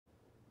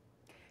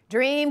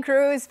Dream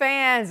Cruise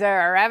fans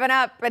are revving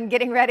up and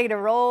getting ready to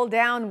roll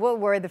down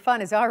Woodward. The fun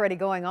is already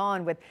going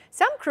on with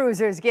some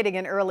cruisers getting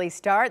an early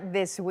start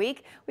this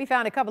week. We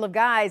found a couple of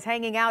guys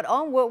hanging out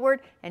on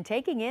Woodward and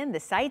taking in the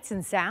sights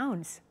and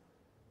sounds.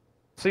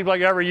 Seems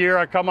like every year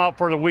I come out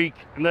for the week,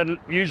 and then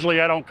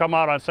usually I don't come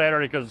out on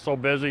Saturday because it's so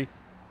busy.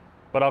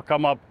 But I'll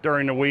come up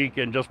during the week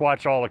and just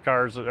watch all the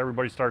cars.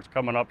 Everybody starts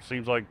coming up,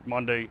 seems like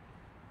Monday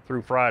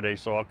through Friday.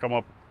 So I'll come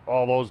up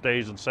all those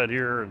days and sit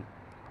here and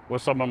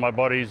with some of my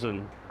buddies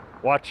and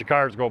watch the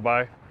cars go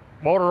by.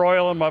 Motor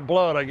oil in my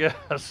blood, I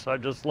guess. I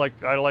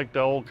like the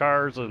old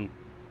cars, and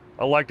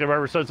I liked them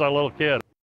ever since I was a little kid.